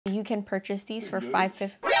You can purchase these for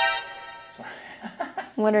 $5.50. Sorry.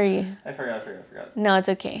 What are you? I forgot. No, it's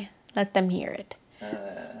okay. Let them hear it.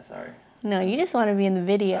 Sorry. No, you just want to be in the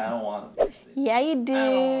video. I don't want to. Yeah, you do.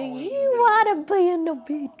 You want to be in the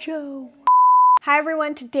video. Hi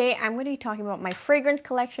everyone, today I'm going to be talking about my fragrance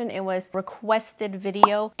collection. It was a requested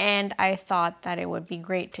video and I thought that it would be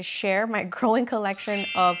great to share my growing collection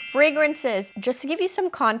of fragrances. Just to give you some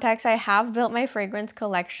context, I have built my fragrance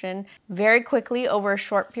collection very quickly over a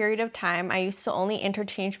short period of time. I used to only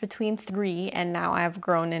interchange between 3 and now I have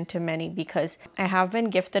grown into many because I have been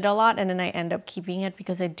gifted a lot and then I end up keeping it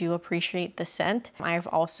because I do appreciate the scent. I've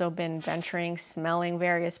also been venturing, smelling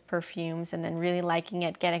various perfumes and then really liking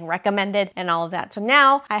it, getting recommended and all of that. So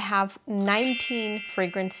now I have 19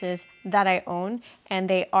 fragrances that I own and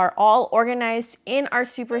they are all organized in our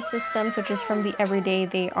super systems, which is from the Everyday.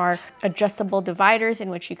 They are adjustable dividers in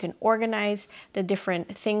which you can organize the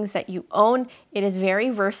different things that you own. It is very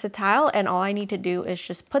versatile and all I need to do is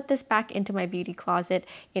just put this back into my beauty closet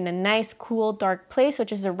in a nice, cool, dark place,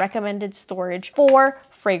 which is a recommended storage for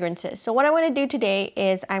fragrances. So what I want to do today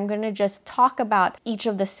is I'm going to just talk about each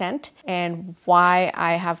of the scent and why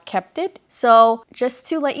I have kept it. So just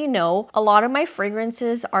to let you know, a lot of my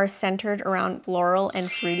fragrances are centered around floral and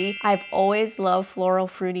fruity. I've always loved floral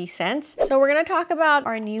fruity scents. So we're going to talk about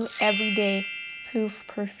our new Everyday Proof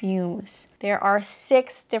perfumes. There are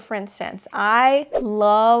 6 different scents. I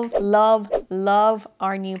love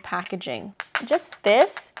our new packaging. Just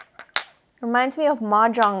this reminds me of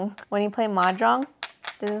Mahjong. When you play Mahjong,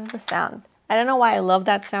 this is the sound. I don't know why I love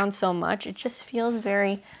that sound so much. It just feels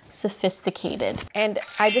very sophisticated. And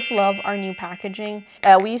I just love our new packaging.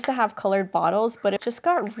 We used to have colored bottles, but it just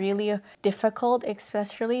got really difficult,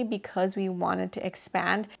 especially because we wanted to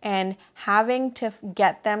expand and having to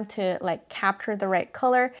get them to like capture the right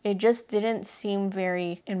color. It just didn't seem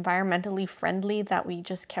very environmentally friendly that we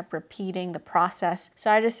just kept repeating the process.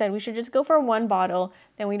 So I just said we should just go for one bottle,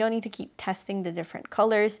 then we don't need to keep testing the different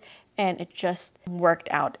colors. And it just worked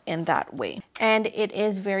out in that way. And it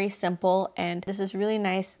is very simple and this is really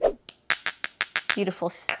nice, beautiful.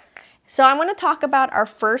 So I'm going to talk about our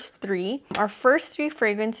first 3. Our first 3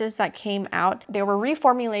 fragrances that came out, they were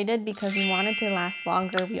reformulated because we wanted to last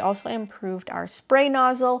longer. We also improved our spray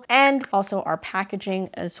nozzle and also our packaging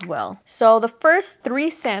as well. So the first 3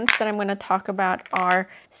 scents that I'm going to talk about are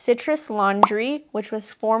Citrus Laundry, which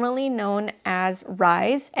was formerly known as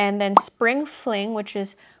Rise, and then Spring Fling, which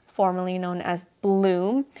is formerly known as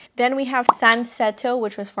Bloom. Then we have Sunsetto,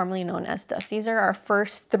 which was formerly known as Dust. These are our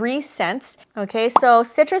first 3 scents. Okay, so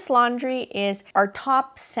Citrus Laundry is our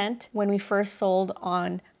top scent when we first sold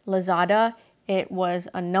on Lazada. It was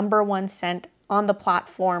a #1 scent on the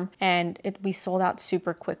platform and we sold out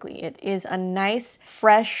super quickly. It is a nice,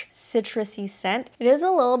 fresh, citrusy scent. It is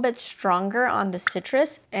a little bit stronger on the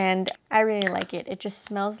citrus and I really like it. It just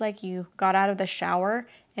smells like you got out of the shower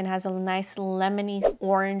and has a nice lemony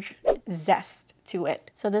orange zest to it.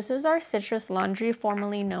 So this is our Citrus Laundry,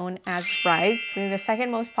 formerly known as Rise. We're the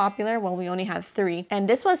second most popular. Well, we only had 3. And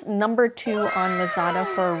this was #2 on Lazada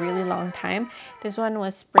for a really long time. This one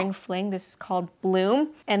was Spring Fling. This is called Bloom.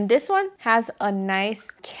 And this one has a nice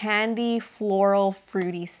candy, floral,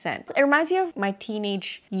 fruity scent. It reminds me of my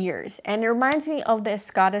teenage years. And it reminds me of the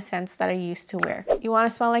Escada scents that I used to wear. You want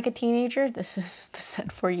to smell like a teenager? This is the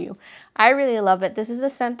scent for you. I really love it. This is the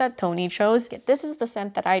scent that Tony chose. This is the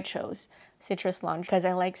scent that I chose. Citrus Laundry, because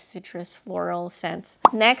I like citrus floral scents.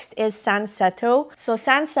 Next is Sunsetto. So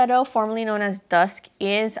Sunsetto, formerly known as Dusk,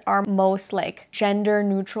 is our most like gender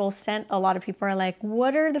neutral scent. A lot of people are like,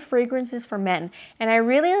 what are the fragrances for men? And I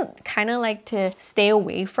really kind of like to stay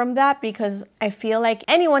away from that because I feel like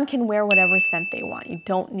anyone can wear whatever scent they want. You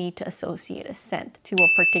don't need to associate a scent to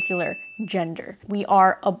a particular gender. We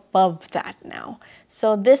are above that now.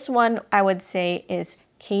 So this one I would say is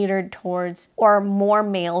catered towards or more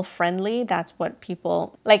male friendly. That's what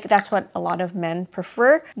people like, that's what a lot of men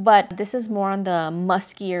prefer, but this is more on the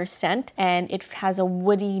muskier scent and it has a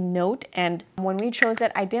woody note. And when we chose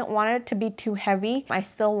it, I didn't want it to be too heavy. I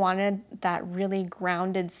still wanted that really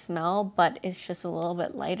grounded smell, but it's just a little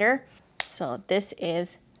bit lighter. So this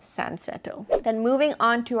is Sunsetto. Then moving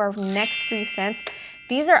on to our next 3 scents.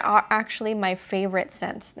 These are actually my favorite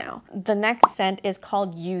scents now. The next scent is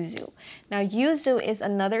called Yuzu. Now Yuzu is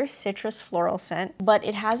another citrus floral scent, but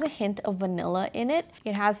it has a hint of vanilla in it.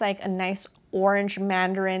 It has like a nice orange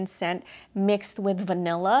mandarin scent mixed with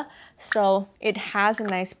vanilla. So it has a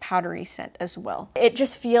nice powdery scent as well. It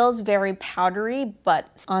just feels very powdery,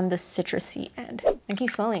 but on the citrusy end. I keep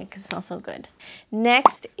smelling it because it smells so good.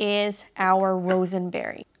 Next is our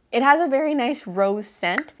Rosenberry. It has a very nice rose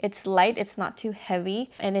scent. It's light, it's not too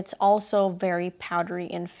heavy, and it's also very powdery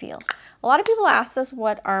in feel. A lot of people asked us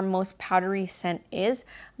what our most powdery scent is,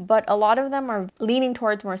 but a lot of them are leaning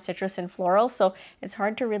towards more citrus and floral, so it's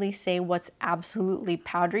hard to really say what's absolutely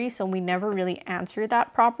powdery, so we never really answer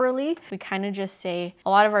that properly. We kind of just say a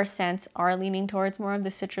lot of our scents are leaning towards more of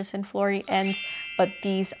the citrus and floral ends, but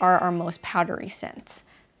these are our most powdery scents.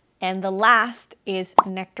 And the last is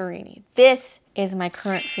Nectarine. This is my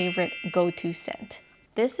current favorite go-to scent.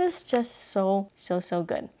 This is just so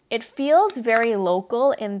good. It feels very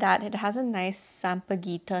local in that it has a nice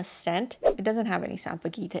Sampaguita scent. It doesn't have any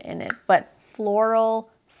Sampaguita in it, but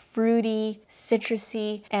floral, fruity,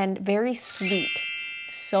 citrusy, and very sweet.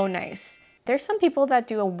 So nice. There's some people that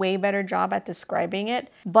do a way better job at describing it,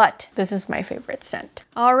 but this is my favorite scent.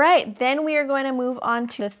 All right, then we are going to move on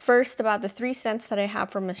to the first about the 3 scents that I have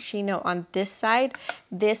from Moschino on this side.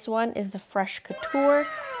 This one is the Fresh Couture.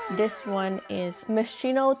 This one is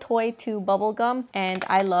Moschino Toy 2 Bubblegum, and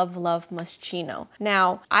I love Moschino.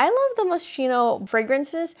 Now, I love the Moschino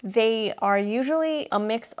fragrances. They are usually a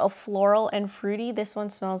mix of floral and fruity. This one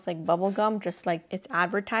smells like bubblegum, just like it's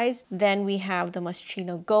advertised. Then we have the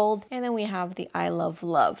Moschino Gold, and then we have the I Love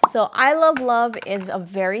Love. So I Love Love is a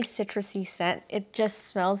very citrusy scent. It just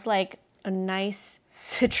smells like a nice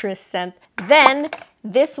citrus scent. Then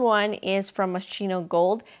this one is from Moschino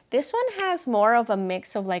Gold. This one has more of a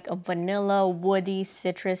mix of like a vanilla, woody,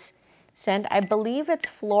 citrus scent. I believe it's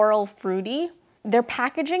floral fruity. Their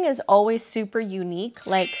packaging is always super unique.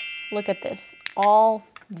 Like, look at this, all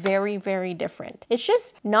very different. It's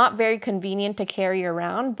just not very convenient to carry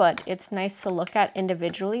around, but it's nice to look at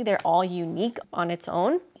individually. They're all unique on its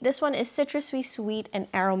own. This one is citrusy, sweet, and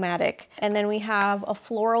aromatic. And then we have a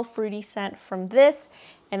floral fruity scent from this.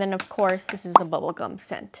 And then of course, this is a bubblegum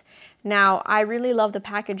scent. Now, I really love the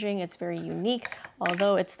packaging. It's very unique,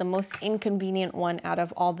 although it's the most inconvenient one out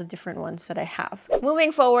of all the different ones that I have.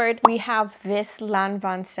 Moving forward, we have this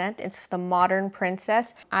Lanvin scent. It's the Modern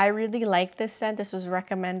Princess. I really like this scent. This was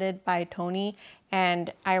recommended by Tony,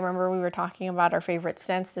 and I remember we were talking about our favorite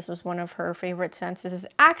scents. This was one of her favorite scents. This is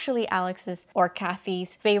actually Alex's or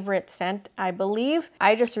Kathy's favorite scent, I believe.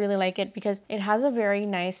 I just really like it because it has a very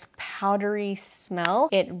nice powdery smell.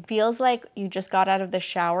 It feels like you just got out of the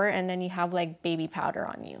shower and then you have like baby powder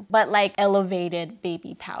on you, but like elevated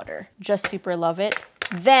baby powder. Just super love it.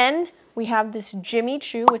 Then we have this Jimmy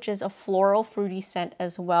Choo, which is a floral fruity scent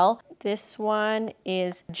as well. This one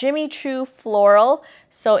is Jimmy Choo Floral.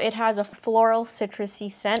 So it has a floral citrusy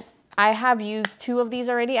scent. I have used 2 of these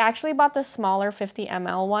already. I actually bought the smaller 50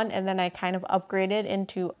 ml one and then I kind of upgraded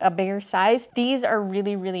into a bigger size. These are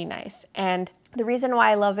really nice. And the reason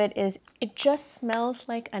why I love it is it just smells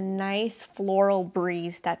like a nice floral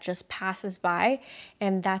breeze that just passes by,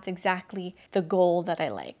 and that's exactly the goal that I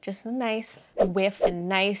like. Just a nice whiff and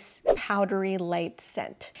nice powdery light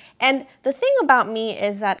scent. And the thing about me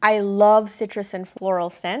is that I love citrus and floral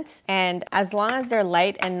scents, and as long as they're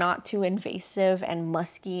light and not too invasive and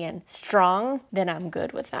musky and strong, then I'm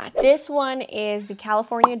good with that. This one is the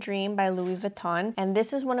California Dream by Louis Vuitton, and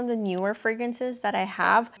this is one of the newer fragrances that I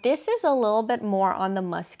have. This is a little bit more on the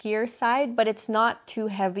muskier side, but it's not too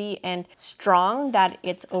heavy and strong that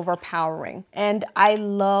it's overpowering. And I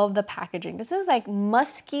love the packaging. This is like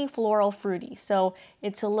musky floral fruity, so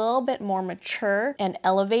it's a little bit more mature and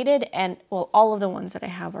elevated, and well, all of the ones that I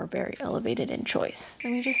have are very elevated in choice.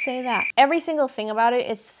 Let me just say that. Every single thing about it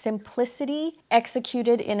is simplicity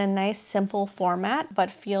executed in a nice simple format,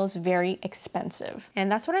 but feels very expensive.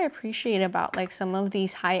 And that's what I appreciate about like some of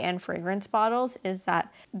these high-end fragrance bottles, is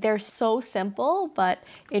that they're so simple, but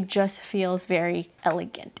it just feels very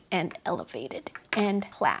elegant and elevated and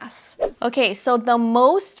class. Okay, so the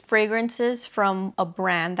most fragrances from a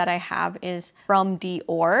brand that I have is from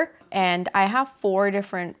Dior, and I have 4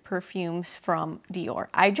 different perfumes from Dior.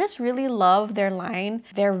 I just really love their line.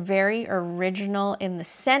 They're very original in the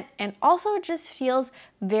scent, and also it just feels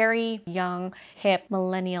very young, hip,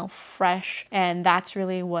 millennial, fresh, and that's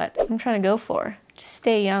really what I'm trying to go for. Just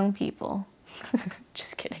stay young, people.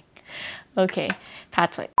 Just kidding. Okay,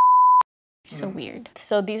 Pat's like, so weird.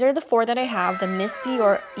 So these are the 4 that I have. The Miss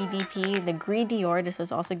Dior EDP, the Gris Dior, this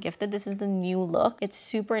was also gifted. This is the new look. It's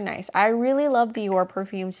super nice. I really love Dior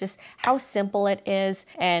perfumes, just how simple it is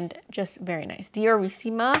and just very nice.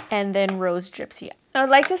 Diorissima and then Rose Gypsy. I would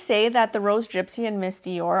like to say that the Rose Gypsy and Miss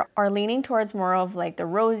Dior are leaning towards more of like the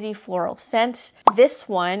rosy floral scents. This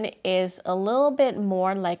one is a little bit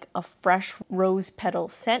more like a fresh rose petal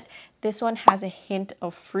scent. This one has a hint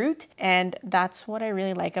of fruit, and that's what I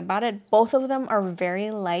really like about it. Both of them are very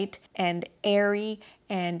light and airy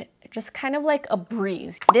and just kind of like a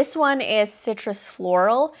breeze. This one is citrus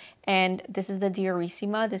floral, and this is the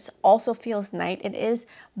Diorissima. This also feels night. It is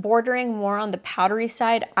bordering more on the powdery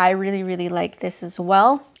side. I really like this as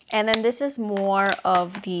well. And then this is more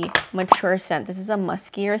of the mature scent. This is a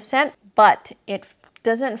muskier scent, but it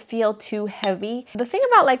doesn't feel too heavy. The thing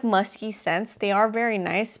about like musky scents, they are very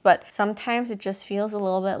nice, but sometimes it just feels a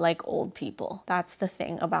little bit like old people. That's the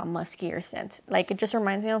thing about muskier scents. Like it just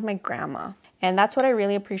reminds me of my grandma. And that's what I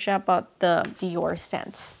really appreciate about the Dior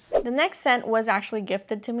scents. The next scent was actually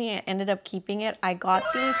gifted to me. I ended up keeping it. I got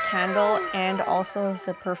the candle and also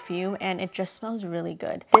the perfume, and it just smells really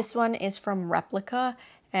good. This one is from Replica,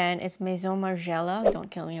 and it's Maison Margiela.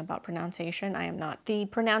 Don't kill me about pronunciation. I am not the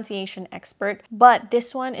pronunciation expert, but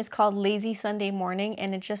this one is called Lazy Sunday Morning,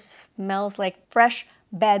 and it just smells like fresh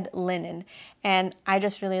bed linen, and I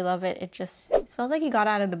just really love it. It just smells like you got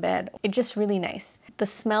out of the bed. It's just really nice. The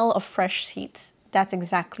smell of fresh sheets. That's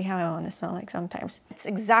exactly how I want to smell like sometimes. It's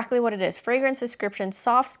exactly what it is. Fragrance description,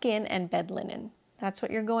 soft skin and bed linen. That's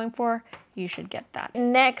what you're going for. You should get that.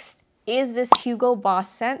 Next is this Hugo Boss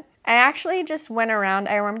scent. I actually just went around.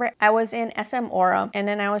 I remember I was in SM Aura, and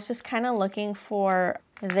then I was just kind of looking for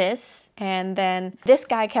this, and then this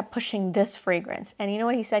guy kept pushing this fragrance, and you know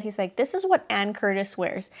what he said? He's like, this is what Anne Curtis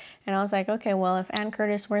wears. And I was like, okay, well, if Anne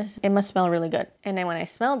Curtis wears it, must smell really good. And then when I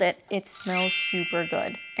smelled it, it smells super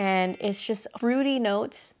good, and it's just fruity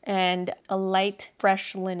notes and a light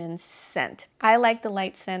fresh linen scent. I like the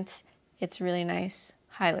light scents. It's really nice.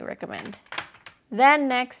 Highly recommend. Then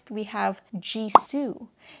next we have Jisoo.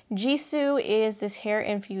 Jisoo is this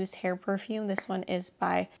hair-infused hair perfume. This one is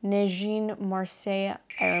by Negin Marseille.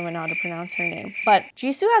 I don't even know how to pronounce her name. But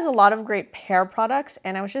Jisoo has a lot of great hair products,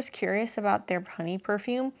 and I was just curious about their honey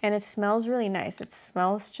perfume, and it smells really nice. It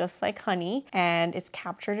smells just like honey, and it's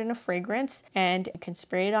captured in a fragrance, and you can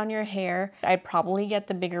spray it on your hair. I'd probably get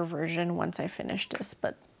the bigger version once I finish this,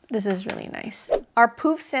 but this is really nice. Our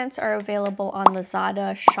poof scents are available on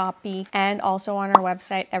Lazada, Shopee, and also on our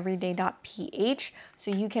website, everyday.ph.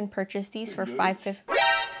 So you can purchase these for $5.50.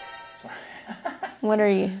 Sorry. What are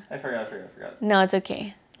you? I forgot. No, it's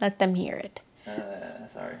okay. Let them hear it.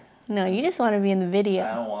 Sorry. No, you just want to be in the video.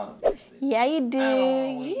 I don't want to. Yeah, you do.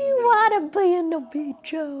 You want to be in the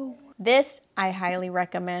video. This I highly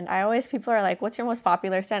recommend. People are like, what's your most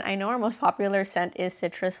popular scent? I know our most popular scent is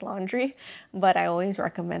Citrus Laundry, but I always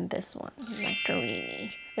recommend this one,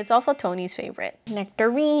 Nectarini. It's also Tony's favorite.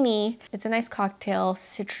 Nectarini. It's a nice cocktail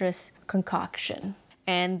citrus concoction.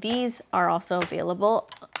 And these are also available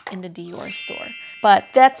in the Dior store. But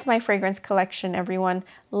that's my fragrance collection, everyone.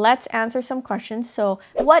 Let's answer some questions. So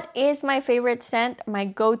what is my favorite scent? My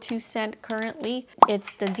go-to scent currently?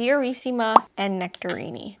 It's the Diorissima and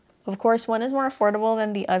Nectarini. Of course, one is more affordable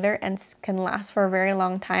than the other and can last for a very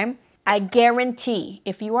long time. I guarantee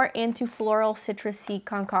if you are into floral citrusy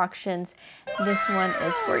concoctions, this one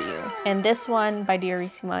is for you. And this one by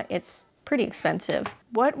Diorissima, it's pretty expensive.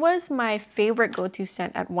 What was my favorite go-to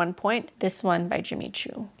scent at one point? This one by Jimmy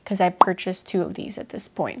Choo, because I purchased 2 of these at this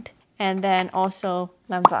point. And then also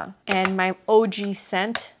L'Envin. And my OG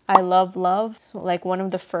scent, I love, so like one of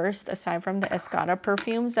the first, aside from the Escada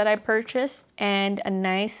perfumes that I purchased. And a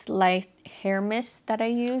nice light hair mist that I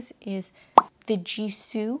use is the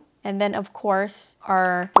Jisoo. And then of course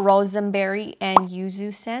our rosemberry and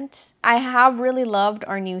yuzu scents. I have really loved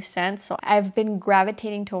our new scents, so I've been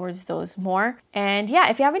gravitating towards those more. And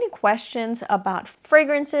yeah, if you have any questions about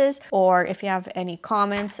fragrances, or if you have any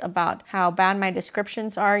comments about how bad my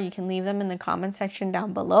descriptions are, you can leave them in the comment section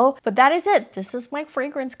down below. But that is it. This is my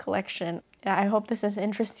fragrance collection. I hope this has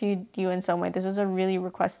interested you in some way. This was a really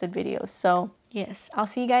requested video. So yes, I'll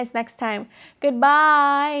see you guys next time.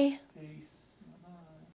 Goodbye.